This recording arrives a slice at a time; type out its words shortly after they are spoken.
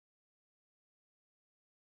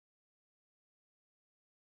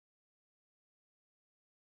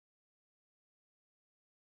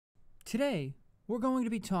Today, we're going to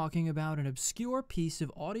be talking about an obscure piece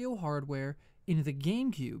of audio hardware in the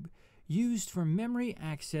GameCube used for memory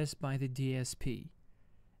access by the DSP.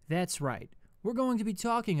 That's right, we're going to be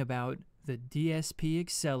talking about the DSP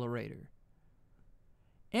Accelerator.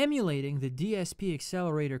 Emulating the DSP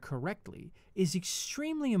Accelerator correctly is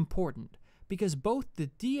extremely important because both the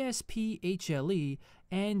DSP-HLE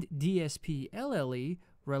and DSP-LLE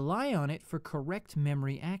rely on it for correct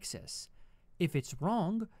memory access. If it's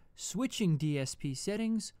wrong, switching DSP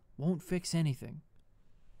settings won't fix anything.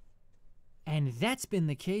 And that's been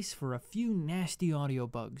the case for a few nasty audio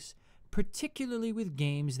bugs, particularly with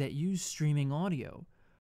games that use streaming audio.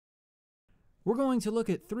 We're going to look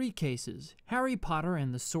at three cases: Harry Potter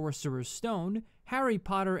and the Sorcerer's Stone, Harry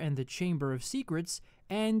Potter and the Chamber of Secrets,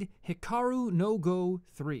 and Hikaru no Go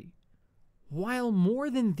 3. While more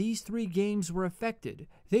than these three games were affected,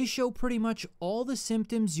 they show pretty much all the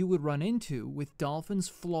symptoms you would run into with Dolphin's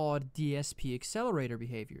flawed DSP Accelerator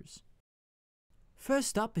behaviors.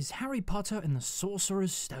 First up is Harry Potter and the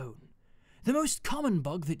Sorcerer's Stone. The most common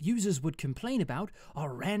bug that users would complain about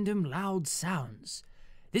are random loud sounds.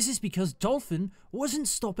 This is because Dolphin wasn't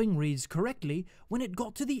stopping reads correctly when it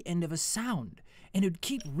got to the end of a sound, and it would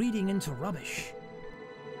keep reading into rubbish.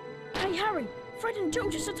 Hey Harry, Fred and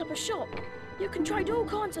George have set up a shop. You can trade all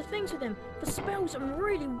kinds of things with them for spells and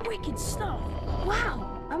really wicked stuff.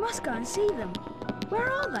 Wow, I must go and see them.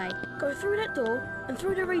 Where are they? Go through that door and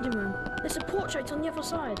through the reading room. There's a portrait on the other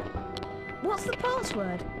side. What's the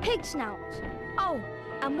password? Pig snout. Oh,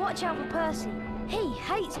 and watch out for Percy. He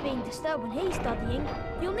hates being disturbed when he's studying.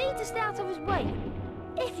 You'll need to stay out of his way.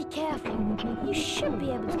 If you're careful, you should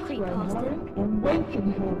be able to creep past him. I'm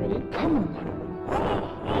waiting, Harry. Come on, Harry.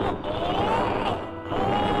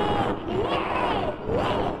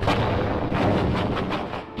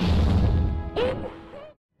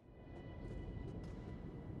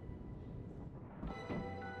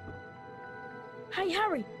 Hey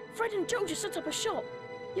Harry, Fred and George have set up a shop.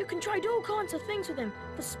 You can trade all kinds of things with them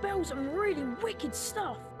for spells and really wicked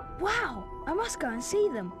stuff. Wow, I must go and see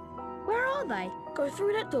them. Where are they? Go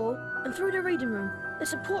through that door and through the reading room.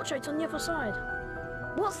 There's a portrait on the other side.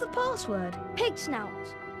 What's the password? Pig snout.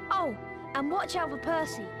 Oh, and watch out for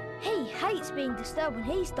Percy. He hates being disturbed when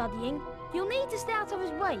he's studying. You'll need to stay out of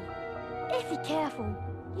his way. If you're careful,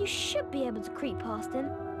 you should be able to creep past him.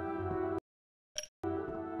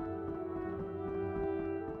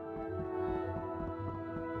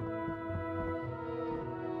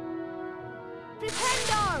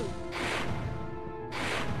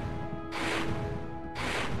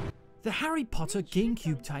 The Harry Potter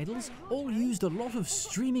GameCube titles all used a lot of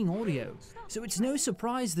streaming audio, so it's no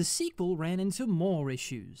surprise the sequel ran into more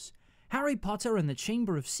issues. Harry Potter and the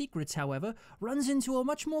Chamber of Secrets, however, runs into a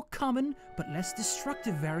much more common but less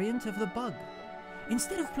destructive variant of the bug.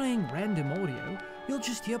 Instead of playing random audio, you'll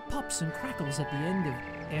just hear pops and crackles at the end of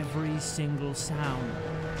every single sound.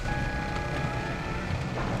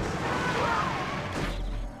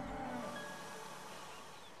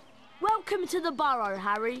 Welcome to the burrow,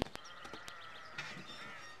 Harry.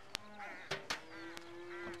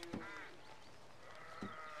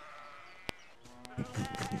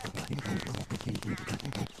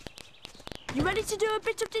 You ready to do a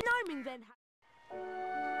bit of denoming then,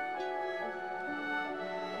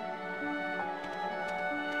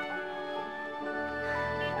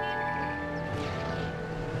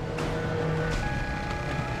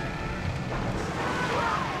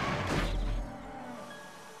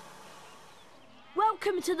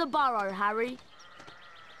 Welcome to the burrow, Harry.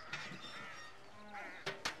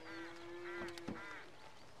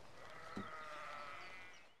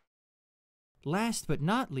 Last but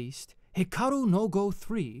not least, Hikaru no Go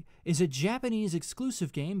 3 is a Japanese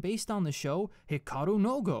exclusive game based on the show Hikaru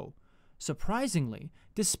no Go. Surprisingly,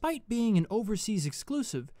 despite being an overseas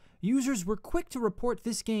exclusive, users were quick to report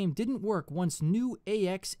this game didn't work once new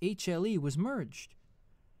AX-HLE was merged.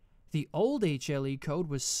 The old HLE code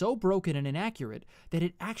was so broken and inaccurate that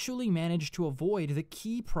it actually managed to avoid the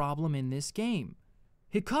key problem in this game.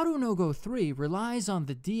 Hikaru no Go 3 relies on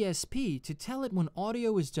the DSP to tell it when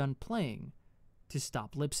audio is done playing, to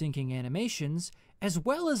stop lip-syncing animations, as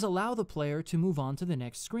well as allow the player to move on to the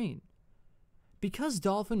next screen. Because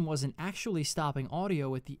Dolphin wasn't actually stopping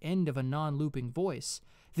audio at the end of a non-looping voice,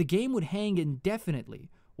 the game would hang indefinitely,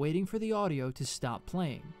 waiting for the audio to stop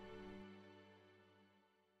playing.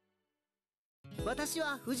 私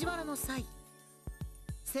は藤原の才。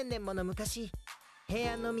1000年もの昔、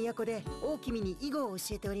平安の都で王君に囲碁を教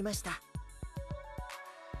えておりました。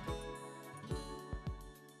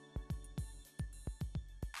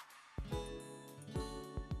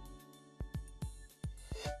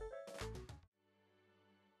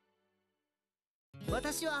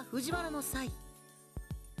私は藤原の際、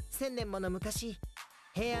1000年もの昔、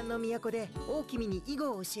平安の都で大君に囲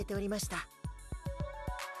碁を教えておりました。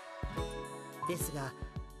ですが、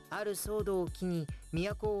ある騒動を機に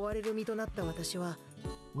都を追われる身となった私は、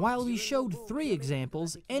While we showed 3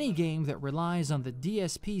 examples, any game that relies on the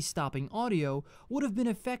DSP stopping audio would have been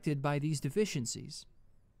affected by these deficiencies.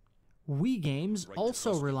 Wii games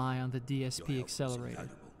also rely on the DSP Accelerator.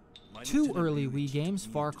 2 early Wii games,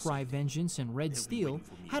 Far Cry Vengeance and Red Steel,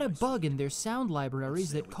 had a bug in their sound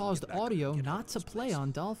libraries that caused audio not to play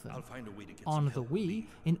on Dolphin. On the Wii,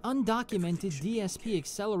 an undocumented DSP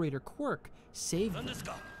Accelerator quirk saved them.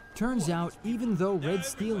 Turns out, even though Red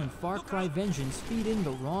Steel and Far Cry Vengeance feed in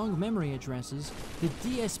the wrong memory addresses, the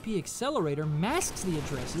DSP Accelerator masks the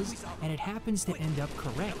addresses, and it happens to end up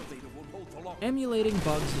correct. Emulating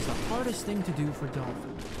bugs is the hardest thing to do for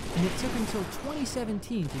Dolphin, and it took until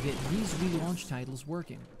 2017 to get these relaunch titles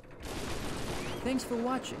working. Thanks for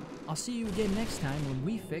watching. I'll see you again next time when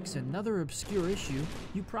we fix another obscure issue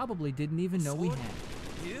you probably didn't even know we had.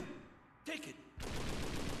 Here, take it.